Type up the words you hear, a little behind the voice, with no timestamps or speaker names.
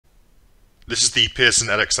This is the Pearson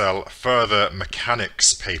Edexcel Further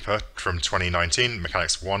Mechanics paper from 2019,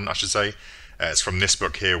 Mechanics 1 I should say. It's from this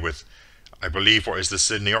book here with, I believe, what is the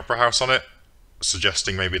Sydney Opera House on it,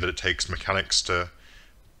 suggesting maybe that it takes mechanics to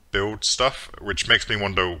build stuff, which makes me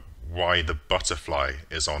wonder why the butterfly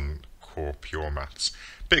is on core pure maths.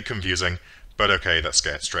 Bit confusing, but okay, let's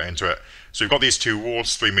get straight into it. So we've got these two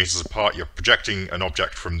walls 3 meters apart. You're projecting an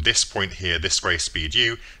object from this point here, this way, speed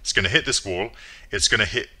u. It's going to hit this wall. It's going to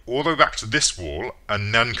hit all the way back to this wall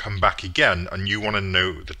and then come back again, and you want to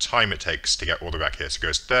know the time it takes to get all the way back here. So it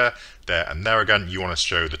goes there, there, and there again. You want to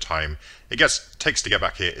show the time it takes to get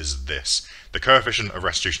back here is this. The coefficient of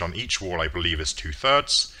restitution on each wall, I believe, is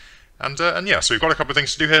 2/3. And yeah, so we've got a couple of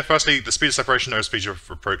things to do here. Firstly, the speed of separation over speed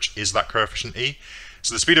of approach is that coefficient e.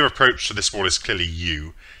 So the speed of approach to this wall is clearly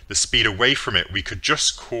u. The speed away from it, we could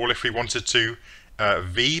just call, if we wanted to,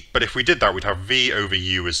 v, but if we did that, we'd have v over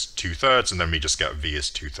u is 2/3, and then we just get v is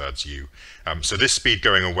 2/3 u. So this speed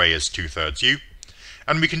going away is 2/3 u.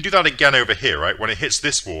 And we can do that again over here, right? When it hits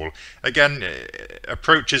this wall, again,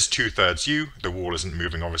 approach is 2/3 u. The wall isn't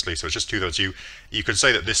moving, obviously, so it's just 2/3 u. You could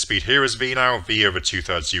say that this speed here is v now. V over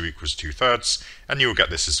 2/3 u equals 2/3, and you will get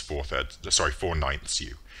this is 4/9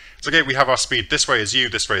 u. So okay, we have our speed this way is u,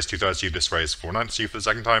 this way is 2/3 u, this way is 4/9 u for the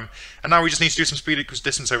second time. And now we just need to do some speed equals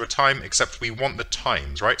distance over time, except we want the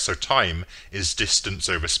times, right? So time is distance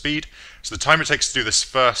over speed. So the time it takes to do this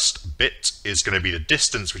first bit is going to be the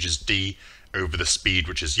distance, which is d, over the speed,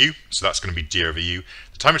 which is u. So that's going to be d over u.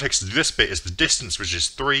 The time it takes to do this bit is the distance, which is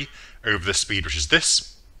 3, over the speed, which is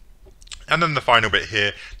this. And then the final bit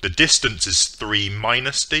here, the distance is 3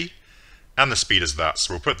 minus d, and the speed is that.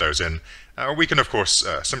 So we'll put those in. We can, of course,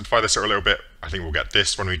 simplify this a little bit. I think we'll get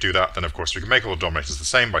this when we do that. Then, of course, we can make all the denominators the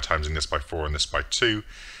same by timesing this by 4 and this by 2.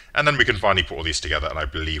 And then we can finally put all these together, and I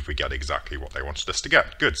believe we get exactly what they wanted us to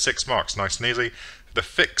get. Good, 6 marks, nice and easy.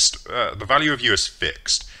 The value of u is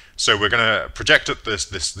fixed. So we're going to project at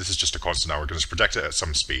this is just a constant now. We're going to project it at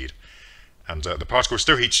some speed. And the particle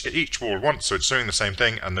still hit each wall once, so it's doing the same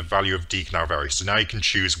thing, and the value of d can now vary. So now you can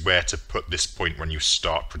choose where to put this point when you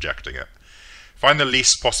start projecting it. Find the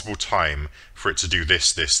least possible time for it to do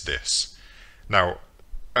this, this, this. Now,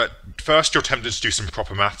 at first you're tempted to do some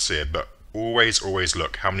proper maths here, but always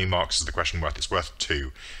look, how many marks is the question worth? It's worth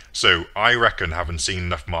 2. So I reckon, having seen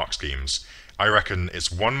enough mark schemes, I reckon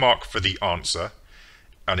it's 1 mark for the answer,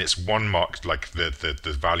 and it's 1 mark, like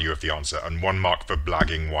the value of the answer, and 1 mark for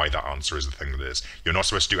blagging why that answer is the thing that it is. You're not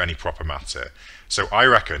supposed to do any proper maths here. So I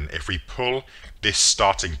reckon if we pull this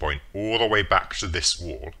starting point all the way back to this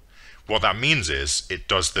wall, what that means is it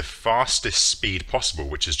does the fastest speed possible,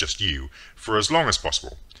 which is just u, for as long as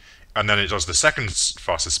possible. And then it does the second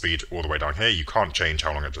fastest speed all the way down here. You can't change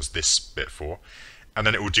how long it does this bit for. And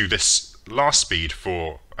then it will do this last speed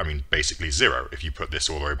for, I mean, basically 0. If you put this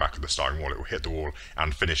all the way back to the starting wall, it will hit the wall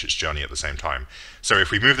and finish its journey at the same time. So if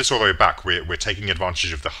we move this all the way back, we're taking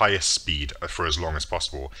advantage of the highest speed for as long as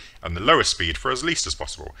possible, and the lowest speed for as least as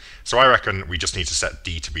possible. So I reckon we just need to set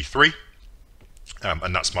d to be 3.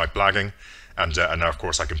 And that's my blagging, and now of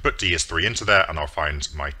course I can put d as 3 into there, and I'll find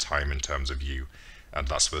my time in terms of u, and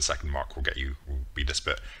that's for the second mark. Will be this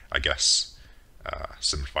bit, I guess.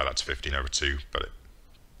 Simplify that to 15 over 2, but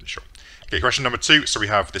sure. Okay, question number 2. So we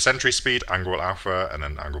have this entry speed, angle alpha, and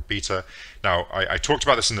then angle beta. Now I talked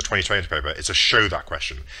about this in the 2020 paper. It's a show that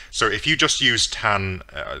question. So if you just use tan,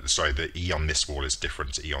 the e on this wall is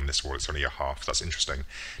different to e on this wall. It's only a half. That's interesting.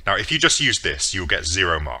 Now if you just use this, you'll get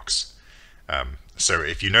 0 marks. So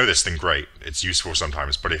if you know this, then great, it's useful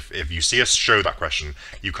sometimes, but if you see us show that question,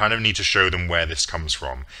 you kind of need to show them where this comes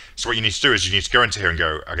from. So what you need to do is you need to go into here and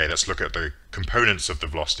go, okay, let's look at the components of the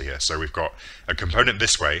velocity here. So we've got a component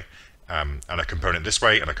this way, and a component this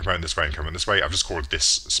way, and a component this way, and a component this way. I've just called this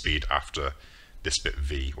speed after this bit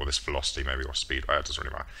v, or this velocity maybe, or speed, it doesn't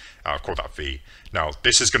really matter. I've called that v. Now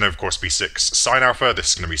this is going to of course be 6 sine alpha, this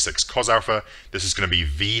is going to be 6 cos alpha, this is going to be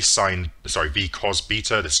v cos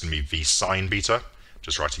beta, this is going to be v sine beta,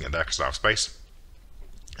 just writing it there because I have space.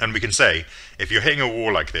 And we can say, if you're hitting a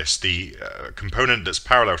wall like this, the component that's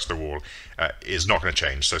parallel to the wall is not going to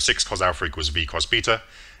change. So 6 cos alpha equals v cos beta,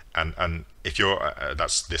 and if you're,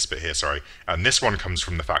 that's this bit here, sorry, and this one comes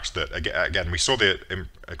from the fact that, again, we saw the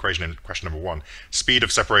equation in question number 1, speed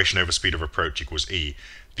of separation over speed of approach equals e.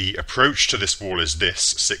 The approach to this wall is this,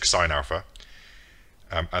 6 sine alpha,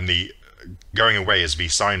 and the going away is v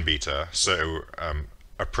sine beta, so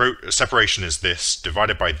separation is this,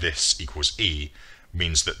 divided by this equals e,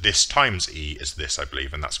 means that this times e is this, I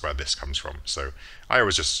believe, and that's where this comes from. So I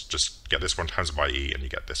always just get this one times by e, and you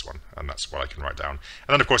get this one, and that's what I can write down.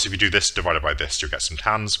 And then, of course, if you do this divided by this, you'll get some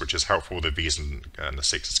tans, which is helpful. The v's and the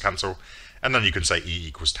 6's cancel, And then you can say E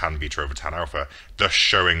equals tan beta over tan alpha, thus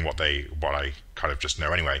showing what I kind of just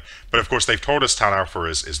know anyway. But of course they've told us tan alpha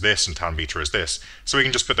is this and tan beta is this, so we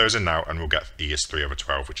can just put those in now and we'll get E is 3 over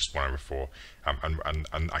 12, which is 1 over 4.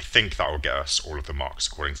 And I think that will get us all of the marks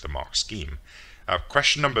according to the mark scheme.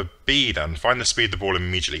 Question number B then, find the speed of the ball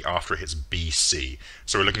immediately after it hits BC.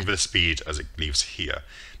 So we're looking for the speed as it leaves here.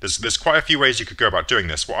 There's quite a few ways you could go about doing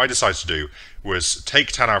this. What I decided to do was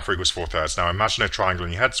take tan alpha equals 4/3. Now imagine a triangle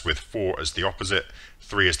in your heads with 4 as the opposite,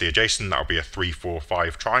 3 as the adjacent. That'll be a 3, 4,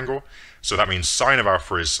 5 triangle. So that means sine of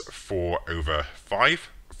alpha is 4 over 5.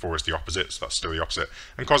 4 is the opposite, so that's still the opposite.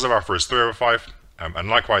 And cos of alpha is 3 over 5. And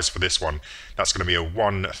likewise for this one, that's going to be a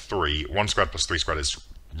 1, 3. 1 squared plus 3 squared is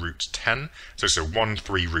root 10. So it's a 1,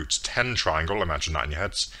 3 root 10 triangle, imagine that in your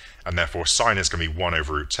heads. And therefore sine is going to be 1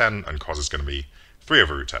 over root 10 and cos is going to be 3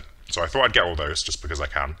 over root 10. So I thought I'd get all those just because I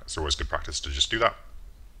can. It's always good practice to just do that.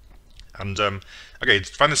 And okay,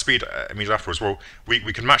 to find the speed immediately afterwards, well,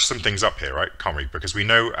 we can match some things up here, right? Can't we? Because we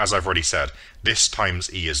know, as I've already said, this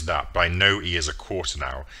times E is that, but I know E is a quarter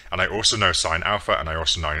now, and I also know sine alpha, and I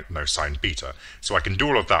also know sine beta. So I can do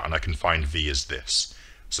all of that, and I can find V as this.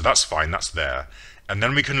 So that's fine, that's there. And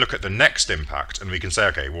then we can look at the next impact, and we can say,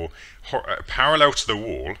 okay, well, parallel to the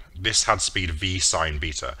wall, this had speed V sine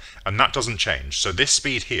beta, and that doesn't change. So this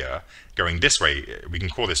speed here, going this way, we can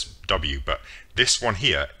call this W, but this one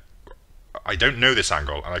here, I don't know this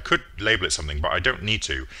angle, and I could label it something, but I don't need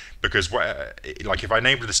to, because like if I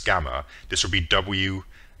named this gamma, this would be W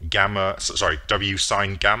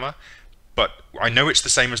sine gamma, but I know it's the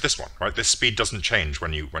same as this one, right? This speed doesn't change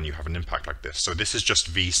when you have an impact like this. So this is just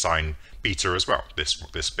V sine beta as well,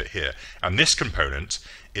 this bit here. And this component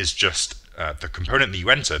is just the component that you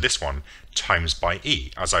enter, this one, times by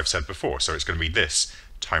E, as I've said before. So it's going to be this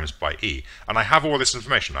times by E. And I have all this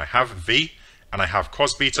information. I have V, and I have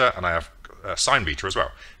cos beta, and I have sine beta as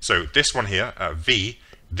well. So this one here, V,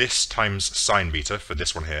 this times sine beta for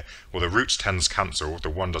this one here, well, the root 10s cancel, the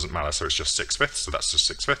 1 doesn't matter, so it's just 6/5, so that's just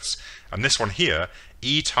 6/5. And this one here,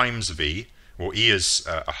 E times V, well, E is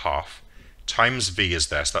a half, times V is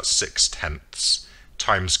there, so that's 6/10,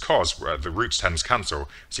 times cos, where the root 10s cancel,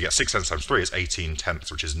 so you get 6/10 times 3 is 18/10,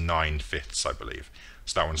 which is 9/5, I believe.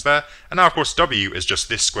 So that one's there. And now, of course, W is just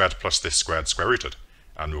this squared plus this squared square rooted,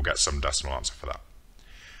 and we'll get some decimal answer for that.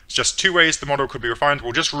 Just 2 ways the model could be refined.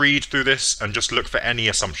 We'll just read through this and just look for any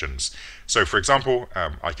assumptions. So for example,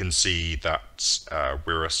 I can see that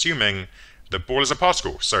we're assuming the ball is a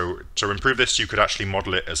particle. So to improve this, you could actually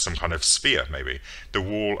model it as some kind of sphere, maybe. The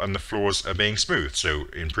wall and the floors are being smooth. So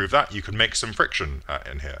improve that, you could make some friction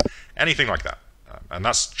in here. Anything like that. And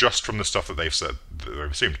that's just from the stuff that they've said, that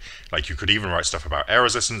they've assumed. Like you could even write stuff about air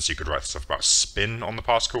resistance, you could write stuff about spin on the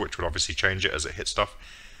particle, which would obviously change it as it hits stuff.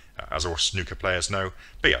 As all snooker players know.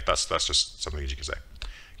 But yeah, that's just something that you can say.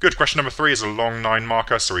 Good. Question number 3 is a long 9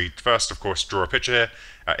 marker. So we first, of course, draw a picture here.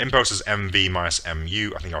 Impulse is mv minus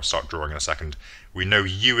mu. I think I'll start drawing in a second. We know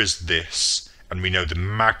u is this, and we know the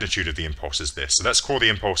magnitude of the impulse is this. So let's call the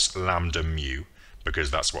impulse lambda mu,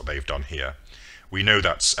 because that's what they've done here. We know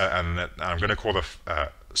that's, and I'm going to call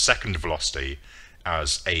the second velocity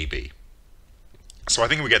as ab. So I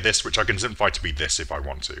think we get this, which I can simplify to be this if I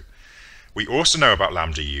want to. We also know about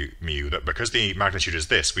lambda mu that because the magnitude is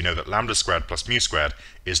this, we know that lambda squared plus mu squared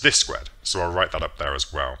is this squared. So I'll write that up there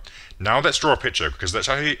as well. Now let's draw a picture, because that's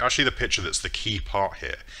actually the picture that's the key part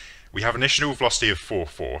here. We have an initial velocity of 4,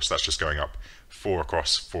 4, so that's just going up 4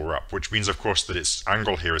 across 4 up, which means of course that its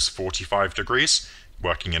angle here is 45 degrees,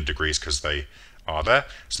 working in degrees because they are there.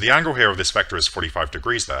 So the angle here of this vector is 45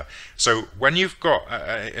 degrees there. So when you've got,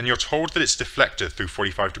 and you're told that it's deflected through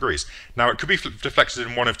 45 degrees, now it could be deflected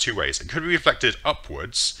in one of 2 ways. It could be deflected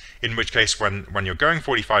upwards, in which case when you're going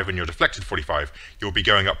 45 and you're deflected 45, you'll be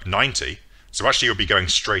going up 90. So actually you'll be going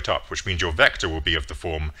straight up, which means your vector will be of the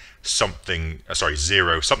form something,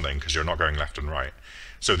 0 something, because you're not going left and right.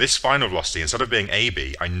 So this final velocity, instead of being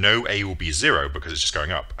AB, I know A will be 0 because it's just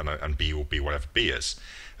going up, and B will be whatever B is.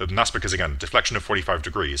 And that's because, again, deflection of 45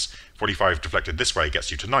 degrees, 45 deflected this way gets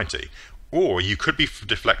you to 90. Or you could be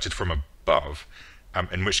deflected from above,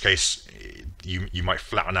 in which case you might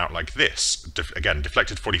flatten out like this. Again,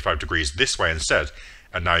 deflected 45 degrees this way instead,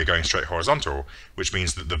 and now you're going straight horizontal, which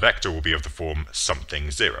means that the vector will be of the form something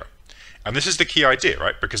 0. And this is the key idea,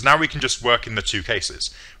 right? Because now we can just work in the 2 cases.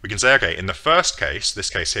 We can say, okay, in the first case, this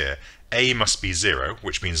case here, A must be 0,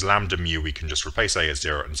 which means lambda mu we can just replace A as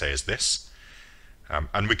 0 and say is this.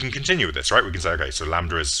 And we can continue with this, right? We can say, okay, so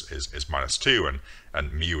lambda is -2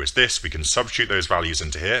 and mu is this. We can substitute those values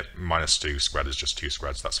into here. -2 squared is just 2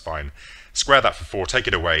 squared, so that's fine. Square that for 4, take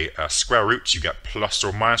it away. Square roots, you get plus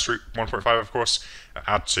or minus root 1.5, of course.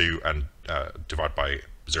 Add 2 and divide by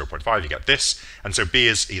 0.5, you get this. And so B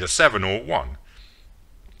is either 7 or 1,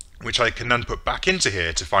 which I can then put back into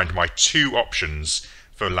here to find my two options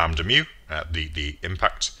for lambda mu, the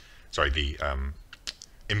impulse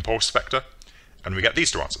vector, and we get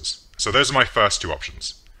these two answers. So those are my first two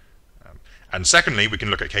options. And secondly, we can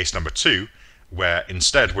look at case number 2, where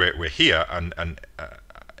instead we're here, and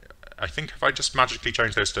I think if I just magically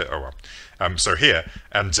change those to, oh well, so here,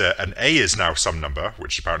 and A is now some number,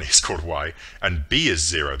 which apparently is called Y, and B is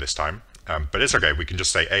 0 this time. But it's okay, we can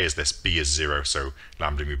just say A is this, B is 0, so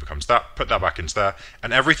lambda mu becomes that, put that back into there,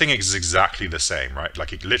 and everything is exactly the same, right?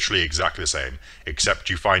 Like literally exactly the same, except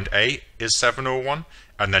you find A is 7 or 1,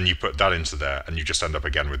 and then you put that into there, and you just end up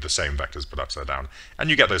again with the same vectors put upside down, and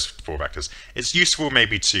you get those 4 vectors. It's useful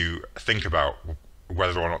maybe to think about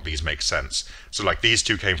whether or not these make sense. So like these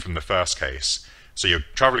two came from the first case. So you're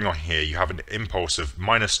traveling on here, you have an impulse of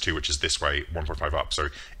 -2, which is this way, 1.5 up. So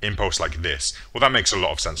impulse like this. Well, that makes a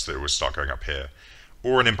lot of sense that it would start going up here.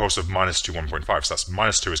 Or an impulse of -2, 1.5. So that's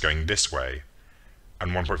 -2 is going this way,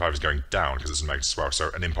 and 1.5 is going down because it's a negative as well.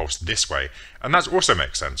 So an impulse this way. And that also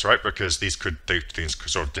makes sense, right? Because things could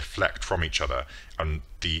sort of deflect from each other. And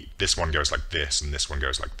this one goes like this, and this one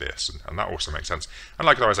goes like this. And that also makes sense. And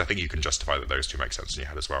likewise, I think you can justify that those two make sense in your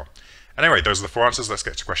head as well. Anyway, those are the 4 answers. Let's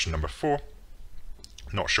get to question number 4.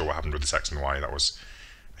 Not sure what happened with this X and Y. That was,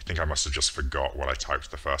 I think I must have just forgot what I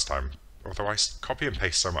typed the first time. Although I copy and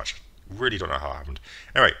paste so much, really don't know how it happened.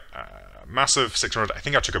 Anyway, massive 600. I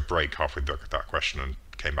think I took a break halfway through that question and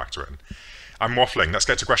came back to it. And I'm waffling. Let's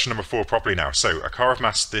get to question number 4 properly now. So a car of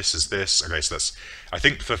mass, this is this. Okay, so that's, I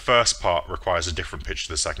think the first part requires a different picture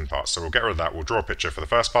to the second part. So we'll get rid of that. We'll draw a picture for the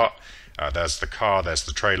first part. There's the car, there's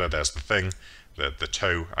the trailer, there's the thing, the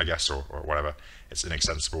tow, I guess, or whatever. It's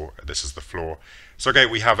inextensible. This is the floor. So okay,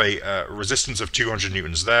 we have a resistance of 200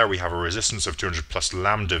 newtons there. We have a resistance of 200 plus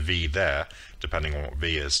lambda V there, depending on what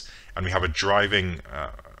V is. And we have a driving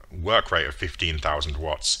work rate of 15,000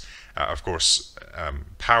 watts. Of course,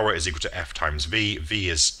 power is equal to F times V. V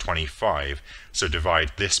is 25. So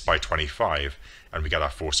divide this by 25, and we get our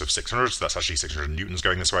force of 600. So that's actually 600 newtons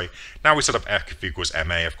going this way. Now we set up F equals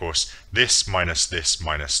ma. Of course, this minus this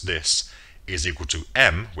minus this is equal to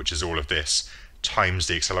m, which is all of this, times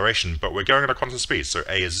the acceleration, but we're going at a constant speed, so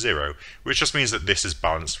a is 0, which just means that this is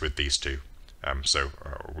balanced with these two. So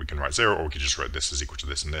we can write 0, or we can just write this is equal to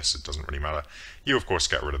this and this. It doesn't really matter. You, of course,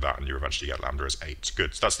 get rid of that, and you eventually get lambda as 8.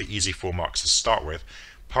 Good. So that's the easy 4 marks to start with.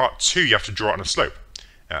 Part 2, you have to draw it on a slope.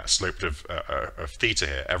 Slope of theta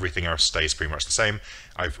here. Everything else stays pretty much the same.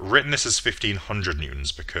 I've written this as 1500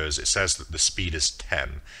 newtons because it says that the speed is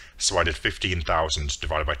 10. So I did 15,000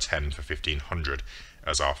 divided by 10 for 1500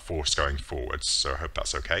 as our force going forwards. So I hope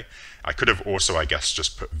that's okay. I could have also, I guess,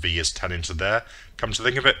 just put V as 10 into there, come to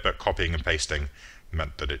think of it, but copying and pasting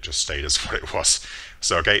meant that it just stayed as what it was.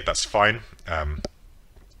 So okay, that's fine.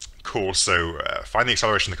 Cool. So find the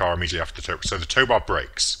acceleration of the car immediately after the tow. So the tow bar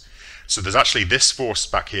brakes. So there's actually this force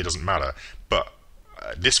back here doesn't matter, but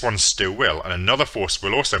this one still will, and another force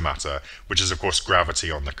will also matter, which is of course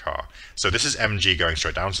gravity on the car. So this is mg going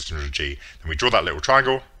straight down, 600g, and we draw that little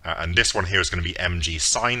triangle, and this one here is going to be mg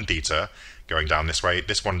sine theta going down this way.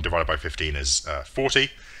 This one divided by 15 is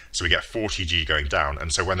 40, so we get 40g going down,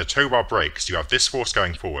 and so when the tow bar breaks, you have this force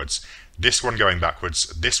going forwards, this one going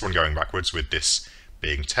backwards with this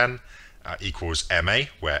being 10, equals ma,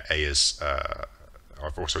 where a is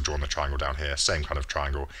I've also drawn the triangle down here, same kind of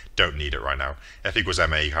triangle, don't need it right now. F equals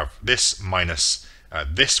ma, you have this minus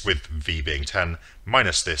this with v being 10,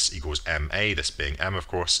 minus this equals ma, this being m of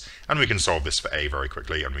course, and we can solve this for a very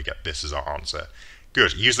quickly, and we get this as our answer.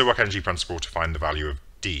 Good, use the work energy principle to find the value of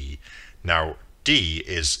d. Now, d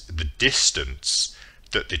is the distance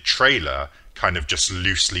that the trailer kind of just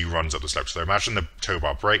loosely runs up the slope. So imagine the tow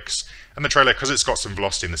bar brakes, and the trailer, because it's got some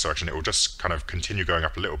velocity in this direction, it will just kind of continue going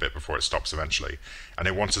up a little bit before it stops eventually. And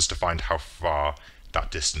it wants us to find how far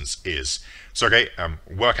that distance is. So okay,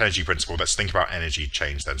 work energy principle, let's think about energy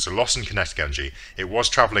change then. So loss in kinetic energy, it was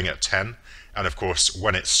traveling at 10, and of course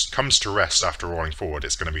when it comes to rest after rolling forward,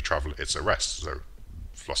 it's going to be it's at rest, so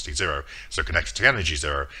velocity 0, so kinetic energy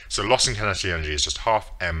 0. So loss in kinetic energy is just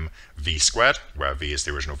half mv squared, where v is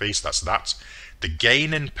the original v, so that's that. The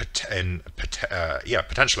gain in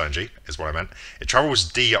potential energy is what I meant. It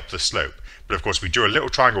travels d up the slope, but of course we drew a little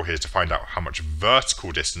triangle here to find out how much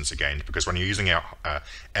vertical distance it gained, because when you're using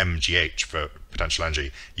mgh for potential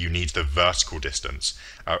energy, you need the vertical distance.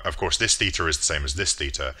 Of course this theta is the same as this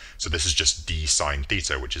theta, so this is just d sine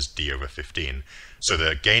theta, which is d over 15. So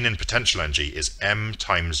the gain in potential energy is m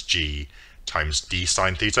times g times d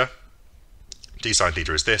sine theta. D sine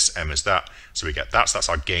theta is this, m is that, so we get that, so that's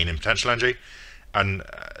our gain in potential energy. And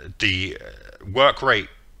the work rate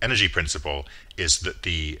energy principle is that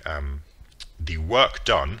the work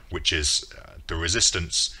done, which is the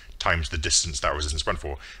resistance times the distance that resistance went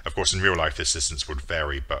for. Of course, in real life, this distance would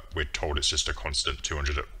vary, but we're told it's just a constant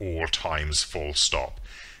 200 at all times, full stop,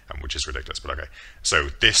 which is ridiculous, but okay. So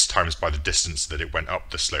this times by the distance that it went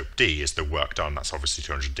up the slope d is the work done. That's obviously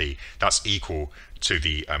 200d. That's equal to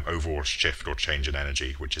the overall shift or change in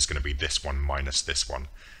energy, which is going to be this one minus this one.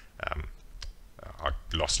 Our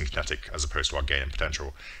loss in kinetic as opposed to our gain in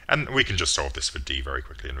potential. And we can just solve this for d very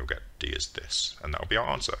quickly, and we'll get d as this, and that'll be our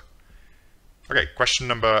answer. Okay, question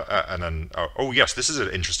number, and then, oh yes, this is an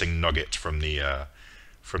interesting nugget from the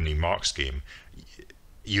mark scheme.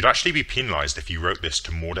 You'd actually be penalized if you wrote this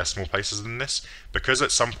to more decimal places than this, because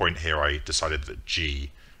at some point here I decided that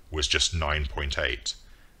g was just 9.8,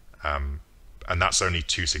 and that's only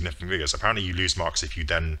two significant figures. Apparently you lose marks if you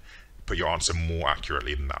then put your answer more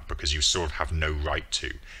accurately than that, because you sort of have no right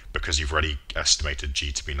to, because you've already estimated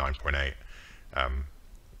g to be 9.8.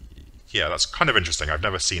 Yeah, that's kind of interesting. I've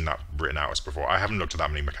never seen that written out as before. I haven't looked at that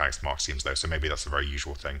many mechanics mark schemes though, so maybe that's a very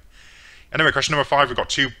usual thing. Anyway, question number 5, we've got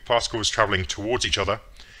two particles traveling towards each other.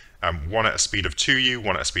 One at a speed of 2u,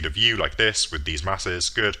 one at a speed of u, like this, with these masses,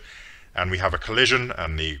 good. And we have a collision,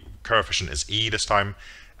 and the coefficient is e this time.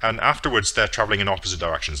 And afterwards, they're traveling in opposite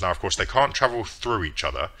directions. Now, of course, they can't travel through each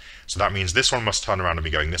other, so that means this one must turn around and be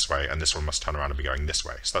going this way, and this one must turn around and be going this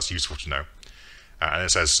way. So that's useful to know. And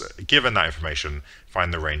it says, given that information,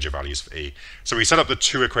 find the range of values for E. So we set up the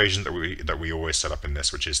two equations that we always set up in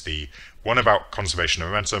this, which is the one about conservation of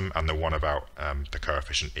momentum and the one about the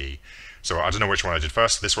coefficient E. So I don't know which one I did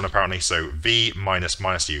first, this one apparently. So V minus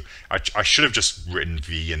U. I should have just written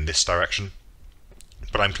V in this direction,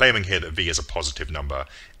 but I'm claiming here that V is a positive number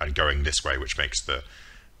and going this way, which makes the,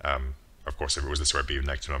 of course, if it was this way, it'd be a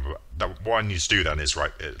negative number. But what I need to do then is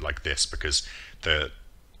write it like this, because the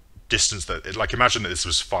distance that, like, imagine that this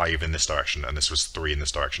was 5 in this direction and this was 3 in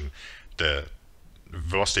this direction. The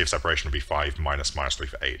velocity of separation would be 5 minus 3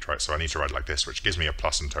 for 8, right? So I need to write it like this, which gives me a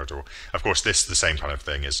plus in total. Of course, this, the same kind of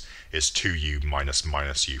thing, is 2u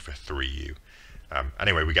minus u for 3u.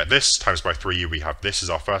 Anyway, we get this times by 3u. We have this as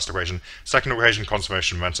our first equation. Second equation,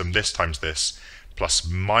 conservation of momentum, this times this, plus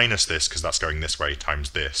minus this, because that's going this way,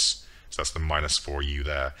 times this. So that's the minus 4u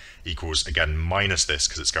there, equals, again, minus this,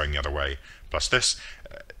 because it's going the other way, plus this.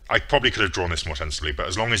 I probably could have drawn this more sensibly, but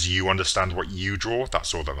as long as you understand what you draw,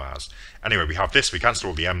 that's all that matters. Anyway, we have this, we cancel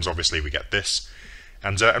all the m's, obviously, we get this.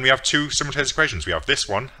 And we have two simultaneous equations. We have this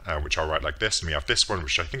one, which I'll write like this, and we have this one,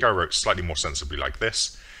 which I think I wrote slightly more sensibly like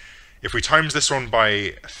this. If we times this one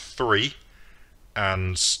by 3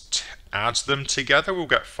 and add them together, we'll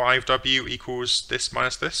get 5w equals this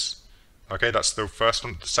minus this. Okay, that's the first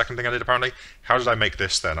one. The second thing I did, apparently. How did I make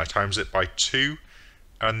this then? I times it by 2.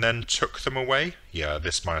 And then took them away. Yeah,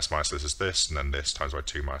 this minus this is this, and then this times by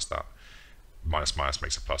 2 minus that. Minus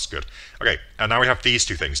makes a plus, good. Okay, and now we have these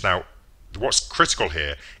two things. Now, what's critical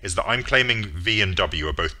here is that I'm claiming V and W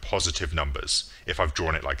are both positive numbers, if I've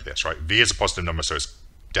drawn it like this, right? V is a positive number, so it's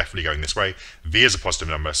definitely going this way. V is a positive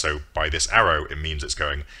number, so by this arrow, it means it's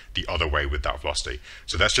going the other way with that velocity.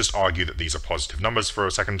 So let's just argue that these are positive numbers for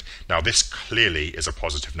a second. Now, this clearly is a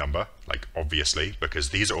positive number, like obviously,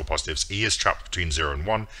 because these are all positives. E is trapped between 0 and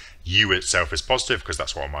 1. U itself is positive, because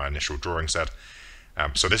that's what my initial drawing said.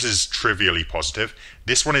 So this is trivially positive.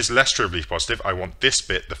 This one is less trivially positive. I want this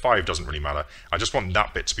bit, the 5 doesn't really matter. I just want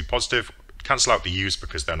that bit to be positive. Cancel out the u's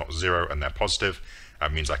because they're not 0 and they're positive.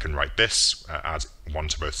 Means I can write this, add 1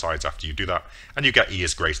 to both sides after you do that, and you get E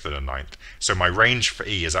is greater than a 9th. So my range for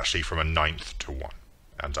E is actually from a 9th to 1,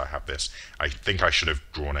 and I have this. I think I should have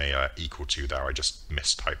drawn a equal to there, I just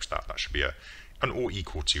mistyped that. That should be an or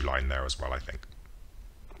equal to line there as well, I think.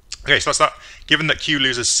 Okay, so that's that. Given that Q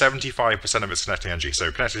loses 75% of its kinetic energy,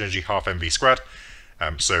 so kinetic energy half mv squared.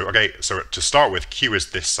 So to start with, Q is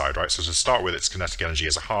this side, right? So to start with, its kinetic energy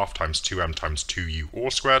is a half times 2m times 2u all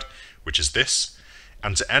squared, which is this.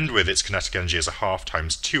 And to end with, its kinetic energy is a half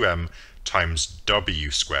times 2m times w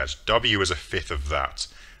squared. W is a fifth of that,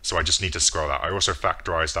 so I just need to square that. I also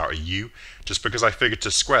factorized out a u, just because I figured to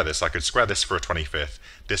square this, I could square this for a 25th,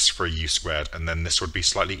 this for a u squared, and then this would be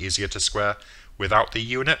slightly easier to square without the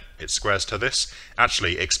u in it. It squares to this.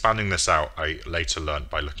 Actually, expanding this out, I later learned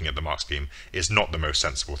by looking at the mark scheme, is not the most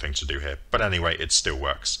sensible thing to do here. But anyway, it still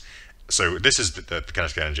works. So this is the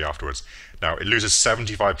kinetic energy afterwards. Now, it loses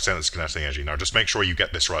 75% of its kinetic energy. Now, just make sure you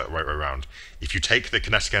get this right way around. If you take the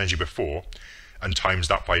kinetic energy before and times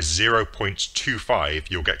that by 0.25,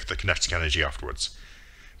 you'll get the kinetic energy afterwards.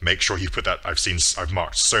 Make sure you put that. I've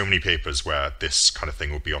marked so many papers where this kind of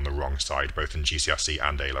thing will be on the wrong side, both in GCSE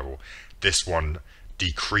and A level. This one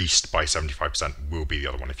decreased by 75% will be the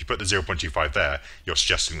other one. If you put the 0.25 there, you're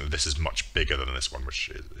suggesting that this is much bigger than this one, which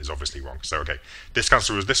is obviously wrong. So, okay, this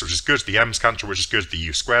cancels with this, which is good. The m's cancel, which is good. The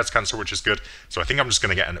u squareds cancel, which is good. So I think I'm just going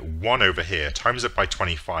to get a 1 over here, times it by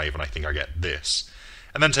 25, and I think I get this.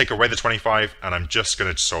 And then take away the 25, and I'm just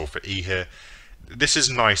going to solve for e here. This is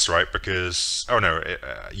nice, right? Because, oh no,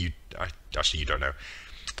 actually you don't know.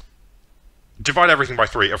 Divide everything by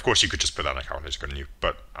 3. Of course, you could just put that in a calculator, couldn't you?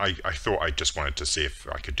 But I thought I just wanted to see if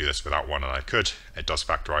I could do this without 1, and I could. It does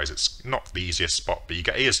factorize. It's not the easiest spot, but you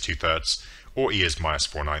get e is 2/3, or e is minus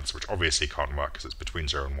 4/9, which obviously can't work because it's between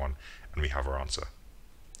 0 and 1, and we have our answer.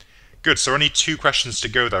 Good, so only 2 questions to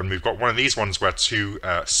go then. We've got one of these ones where 2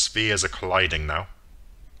 spheres are colliding now.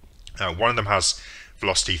 One of them has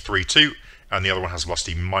velocity 3, 2, and the other one has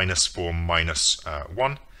velocity -4,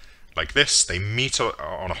 -1. Like this. They meet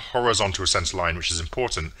on a horizontal center line, which is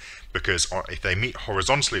important because if they meet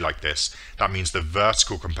horizontally like this, that means the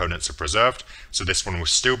vertical components are preserved. So this one will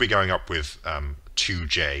still be going up with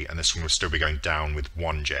 2j, and this one will still be going down with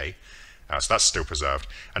 1j. So that's still preserved.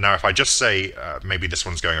 And now if I just say maybe this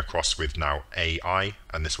one's going across with now ai,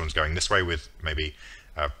 and this one's going this way with maybe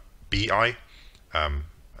bi.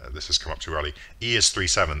 This has come up too early. E is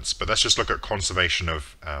 3/7, but let's just look at conservation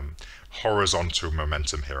of horizontal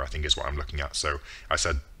momentum here, I think is what I'm looking at. So I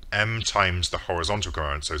said m times the horizontal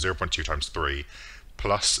component, so 0.2 times 3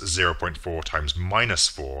 plus 0.4 times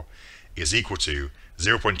 -4 is equal to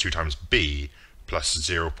 0.2 times b plus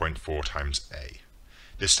 0.4 times a.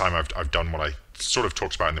 This time I've done what I sort of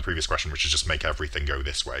talked about in the previous question, which is just make everything go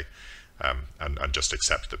this way. And just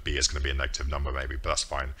accept that b is going to be a negative number maybe, but that's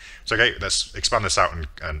fine. So okay, let's expand this out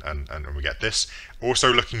and we get this.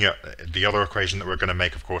 Also looking at the other equation that we're going to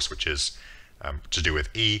make, of course, which is to do with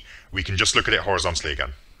e, we can just look at it horizontally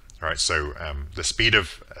again. All right, so the speed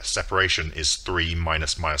of separation is 3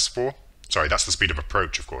 minus -4. Sorry, that's the speed of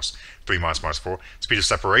approach, of course. 3 minus -4. Speed of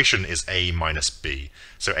separation is a minus b.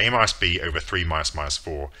 So a minus b over 3 minus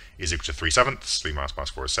 -4 is equal to 3/7. 3 minus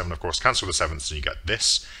 -4 is 7, of course. Cancel the 7ths and you get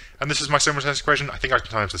this. And this is my simultaneous equation. I think I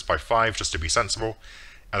can times this by 5 just to be sensible.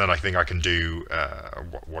 And then I think I can do,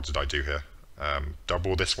 what did I do here?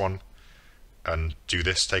 Double this one and do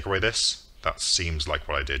this, take away this. That seems like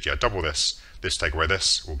what I did. Yeah, double this take away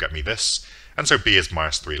this will get me this. And so b is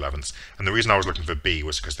 -3/11. And the reason I was looking for b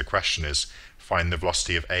was because the question is find the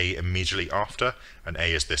velocity of a immediately after, and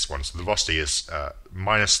a is this one. So the velocity is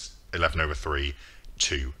 -11/3,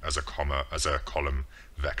 2 as a column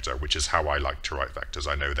vector, which is how I like to write vectors.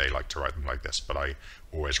 I know they like to write them like this, but I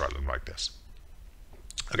always write them like this.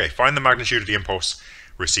 Okay, find the magnitude of the impulse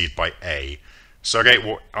received by A. So okay,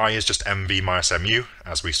 well, I is just mv minus mu,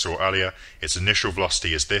 as we saw earlier. Its initial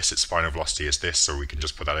velocity is this, its final velocity is this, so we can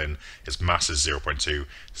just put that in. Its mass is 0.2.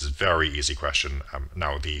 This is a very easy question.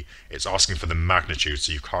 Now it's asking for the magnitude,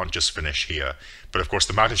 so you can't just finish here. But of course,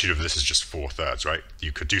 the magnitude of this is just 4/3, right?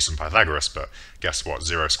 You could do some Pythagoras, but guess what?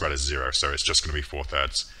 0 squared is 0, so it's just going to be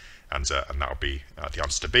 4/3, and that'll be the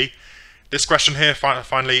answer to B. This question here,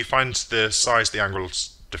 finally, find the size the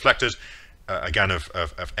angle's deflected. Again of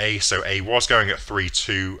A, so A was going at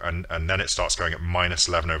 3/2 and then it starts going at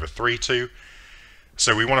 -11/3/2.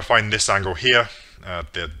 So we want to find this angle here.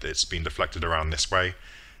 It's been deflected around this way.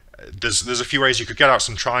 There's a few ways you could get out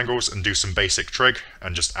some triangles and do some basic trig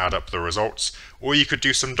and just add up the results, or you could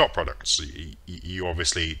do some dot products. You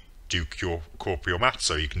obviously do your corporeal math,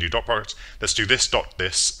 so you can do dot products. Let's do this dot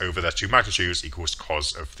this over their two magnitudes equals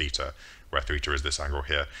cos of theta, where theta is this angle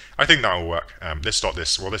here. I think that will work. This dot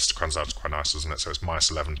this, well, this comes out quite nice, doesn't it? So it's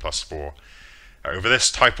 -11 plus 4. Over this,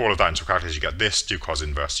 type all of that into a calculator, you get this, do cos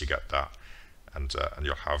inverse, you get that. And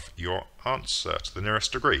you'll have your answer to the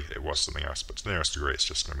nearest degree. It was something else, but to the nearest degree, it's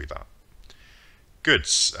just going to be that. Good.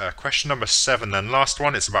 Question number 7 then, last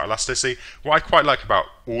one, it's about elasticity. What I quite like about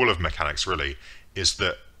all of mechanics, really, is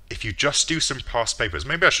that if you just do some past papers,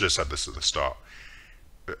 maybe I should have said this at the start,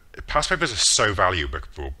 past papers are so valuable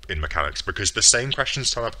in mechanics because the same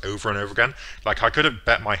questions turn up over and over again. Like I could have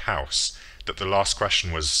bet my house that the last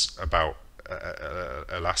question was about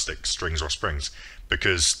elastic strings or springs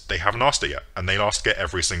because they haven't asked it yet and they ask it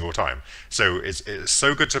every single time. So it's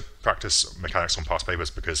so good to practice mechanics on past papers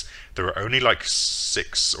because there are only like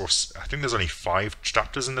 6 or I think there's only 5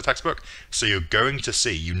 chapters in the textbook. So you're going to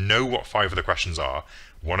see, you know what 5 of the questions are.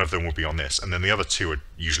 One of them will be on this, and then the other 2 are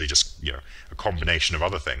usually just, you know, a combination of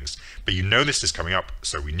other things. But you know this is coming up,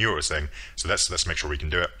 so we knew what it was saying. So let's make sure we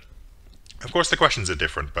can do it. Of course, the questions are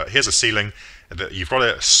different, but here's a ceiling. You've got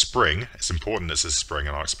a spring. It's important this is a spring,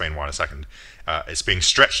 and I'll explain why in a second. It's being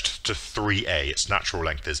stretched to 3a. Its natural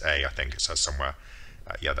length is a, I think it says somewhere.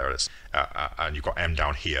 Yeah, there it is. And you've got m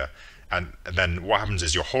down here. And then what happens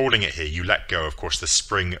is you're holding it here, you let go, of course the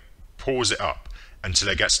spring pulls it up until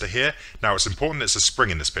it gets to here. Now it's important that it's a spring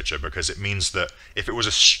in this picture because it means that if it was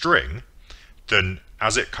a string, then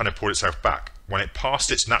as it kind of pulled itself back, when it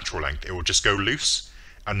passed its natural length, it will just go loose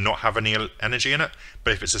and not have any energy in it.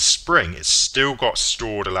 But if it's a spring, it's still got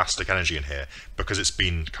stored elastic energy in here because it's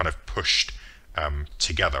been kind of pushed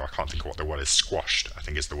together. I can't think of what the word is, squashed, I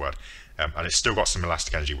think is the word. And it's still got some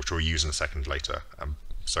elastic energy, which we'll use in a second later.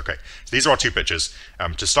 Okay, so these are our two pictures.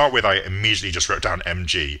 To start with, I immediately just wrote down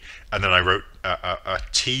mg, and then I wrote a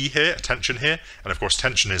T here, a tension here, and of course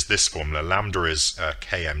tension is this formula. Lambda is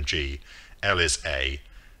kmg, L is A,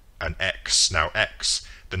 and X. Now X,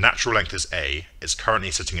 the natural length is A, it's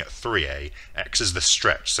currently sitting at 3A, X is the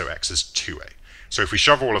stretch, so X is 2A. So if we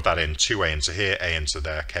shove all of that in, 2A into here, A into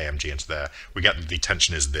there, kmg into there, we get that the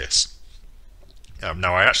tension is this.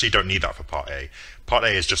 Now I actually don't need that for part A. Part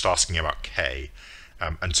A is just asking about K.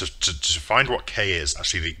 And to find what K is,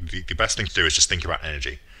 actually the best thing to do is just think about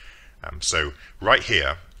energy. So right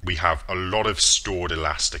here, we have a lot of stored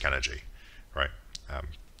elastic energy, right,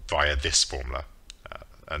 via this formula.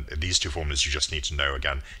 And these two formulas you just need to know.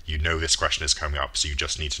 Again, you know this question is coming up, so you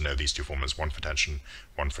just need to know these two formulas, one for tension,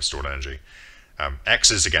 one for stored energy. X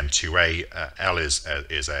is, again, 2A, L is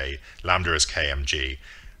A, lambda is kmg,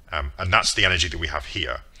 and that's the energy that we have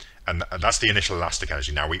here. And that's the initial elastic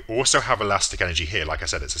energy. Now we also have elastic energy here. Like I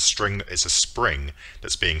said, it's a spring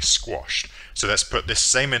that's being squashed. So let's put this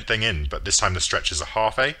same thing in, but this time the stretch is a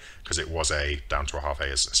half A, because it was A down to a half A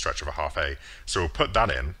is a stretch of a half A. So we'll put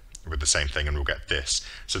that in with the same thing and we'll get this.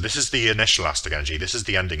 So this is the initial elastic energy, this is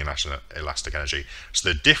the ending elastic energy. So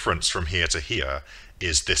the difference from here to here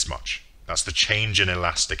is this much. That's the change in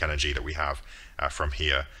elastic energy that we have from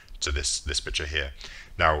here to this picture here.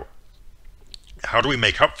 Now, how do we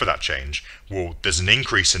make up for that change? Well, there's an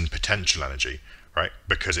increase in potential energy, right?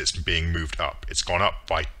 Because it's being moved up. It's gone up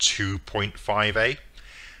by 2.5A.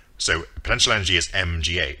 So potential energy is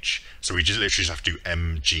mgh. So we just literally have to do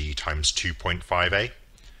mg times 2.5A,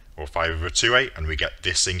 or 5 over 2A, and we get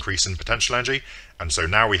this increase in potential energy. And so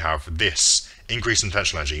now we have this increase in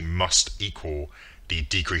potential energy must equal the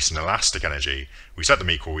decrease in elastic energy. We set them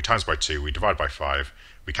equal, we times by 2, we divide by 5,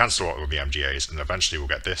 we cancel out all the MGAs, and eventually we'll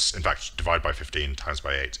get this. In fact, divide by 15, times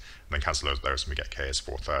by 8, and then cancel those, and we get K as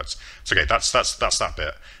 4/3. So okay, that's that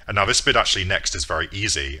bit. And now this bit actually next is very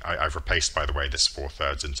easy. I've replaced, by the way, this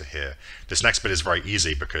 4/3 into here. This next bit is very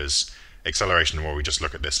easy because acceleration, well, we just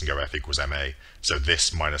look at this and go F equals ma. So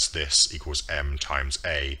this minus this equals m times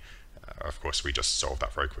a. Of course, we just solve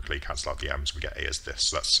that very quickly, cancel out the m's, we get a as this.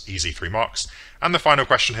 So that's easy, 3 marks. And the final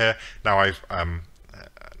question here. Now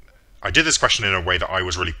I did this question in a way that I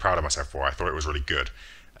was really proud of myself for. I thought it was really good.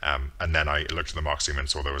 And then I looked at the mark scheme and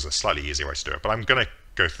saw there was a slightly easier way to do it. But I'm going to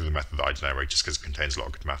go through the method that I did anyway, just because it contains a lot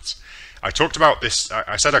of good maths. I talked about this.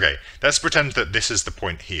 I said, okay, let's pretend that this is the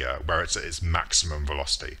point here where it's at its maximum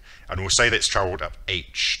velocity. And we'll say that it's traveled up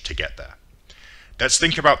h to get there. Let's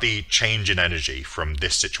think about the change in energy from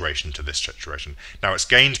this situation to this situation. Now, it's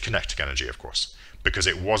gained kinetic energy, of course, because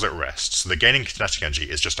it was at rest. So the gaining kinetic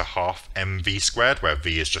energy is just a half mv squared, where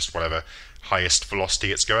v is just whatever highest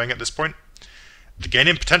velocity it's going at this point. The gain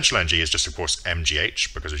in potential energy is just, of course,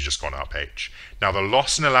 mgh, because we've just gone up h. Now, the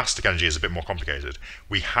loss in elastic energy is a bit more complicated.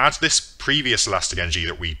 We had this previous elastic energy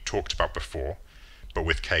that we talked about before, but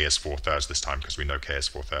with k as 4/3 this time, because we know k is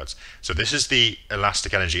 4/3. So this is the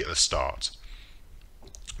elastic energy at the start.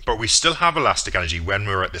 But we still have elastic energy when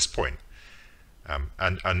we're at this point.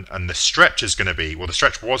 And the stretch is going to be, well, the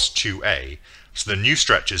stretch was 2a, so the new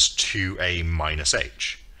stretch is 2a minus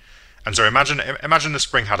h. And so imagine the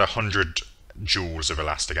spring had 100 joules of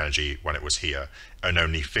elastic energy when it was here, and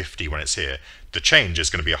only 50 when it's here. The change is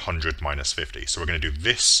going to be 100 minus 50. So we're going to do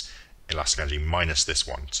this elastic energy minus this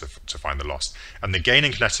one to find the loss. And the gain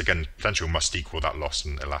in kinetic and potential must equal that loss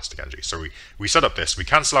in elastic energy. So we set up this, we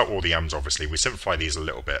cancel out all the m's obviously, we simplify these a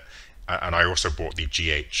little bit, and I also brought the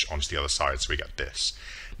GH onto the other side, so we get this.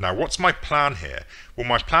 Now, what's my plan here? Well,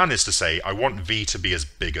 my plan is to say I want V to be as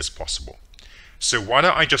big as possible. So why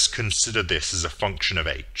don't I just consider this as a function of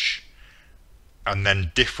h, and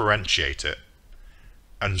then differentiate it,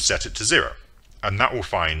 and set it to 0. And that will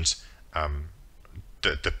find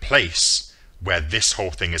the place where this whole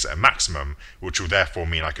thing is at a maximum, which will therefore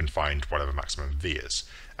mean I can find whatever maximum V is.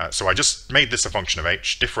 So I just made this a function of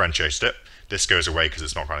h, differentiated it. This goes away because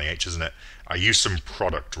it's not running h, isn't it? I use some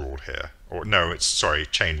product rule here. Or no, it's, sorry,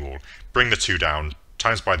 chain rule. Bring the 2 down,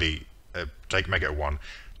 times by the, make it a 1.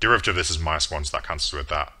 Derivative of this is -1, so that cancels with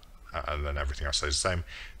that. And then everything else stays the same.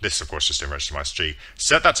 This, of course, just inverts to minus g.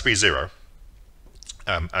 Set that to be 0,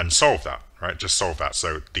 and solve that, right? Just solve that.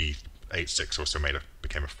 So the 8, 6 also became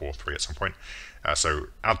became a 4-3 at some point. So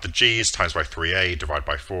add the g's, times by 3a, divide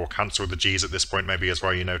by 4, cancel the g's at this point maybe as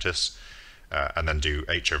well, you notice. And then do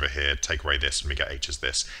h over here, take away this, and we get h as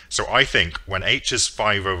this. So I think when h is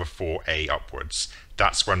 5 over 4a upwards,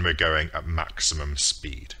 that's when we're going at maximum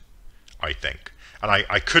speed, I think. And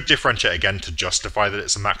I could differentiate again to justify that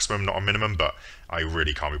it's a maximum, not a minimum, but I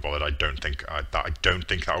really can't be bothered. I don't think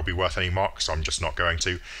that will be worth any marks, so I'm just not going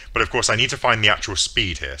to. But of course, I need to find the actual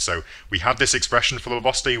speed here. So we had this expression for the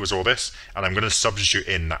velocity, was all this, and I'm going to substitute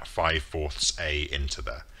in that 5/4 a into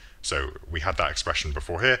there. So we had that expression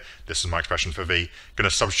before here. This is my expression for v. Going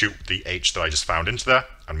to substitute the h that I just found into there,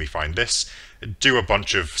 and we find this. Do a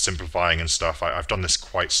bunch of simplifying and stuff. I've done this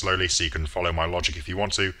quite slowly, so you can follow my logic if you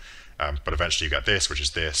want to. But eventually you get this, which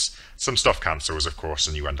is this. Some stuff cancels, of course,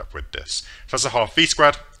 and you end up with this. So that's a half v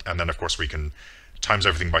squared, and then of course we can times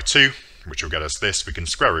everything by 2, which will get us this. We can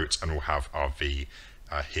square root, and we'll have our v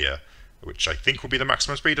here, which I think will be the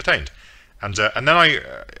maximum speed attained. And then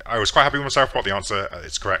I was quite happy with myself about the answer.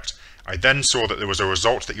 It's correct. I then saw that there was a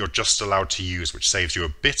result that you're just allowed to use, which saves you a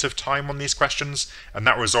bit of time on these questions. And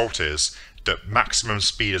that result is that maximum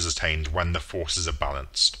speed is attained when the forces are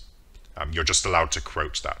balanced. You're just allowed to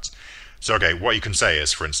quote that. So, okay, what you can say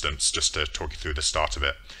is, for instance, just to talk you through the start of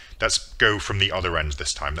it, let's go from the other end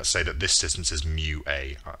this time. Let's say that this distance is mu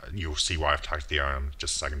a. You'll see why I've tagged the arrow in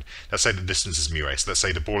just a second. Let's say the distance is mu a. So let's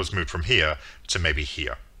say the ball has moved from here to maybe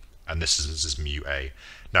here. And this is mu a.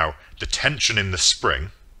 Now, the tension in the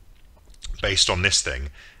spring, based on this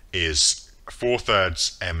thing, is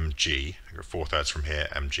 4/3 mg. 4/3 from here,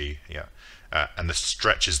 mg, yeah. And the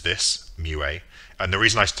stretch is this, mu a. And the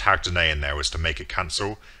reason I tagged an a in there was to make it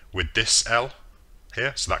cancel with this L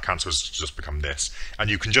here. So that cancels to just become this. And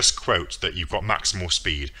you can just quote that you've got maximal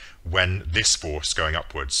speed when this force going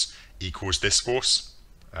upwards equals this force.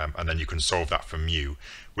 And then you can solve that for mu,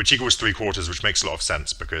 which equals 3/4, which makes a lot of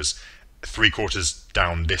sense because 3/4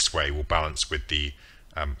 down this way will balance with the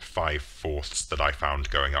 5/4 that I found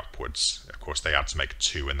going upwards. Of course, they add to make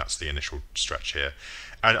 2, and that's the initial stretch here.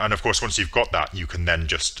 And of course, once you've got that, you can then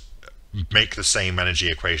just make the same energy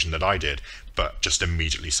equation that I did, but just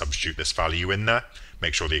immediately substitute this value in there.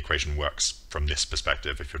 Make sure the equation works from this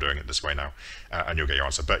perspective if you're doing it this way now, and you'll get your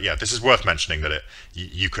answer. But yeah, this is worth mentioning that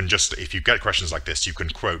you can just, if you get questions like this, you can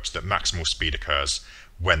quote that maximal speed occurs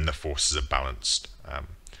when the forces are balanced,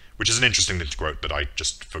 which is an interesting thing to quote that I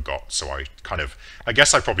just forgot. So I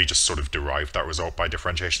guess I probably just sort of derived that result by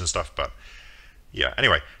differentiation and stuff, but yeah,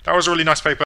 anyway, that was a really nice paper.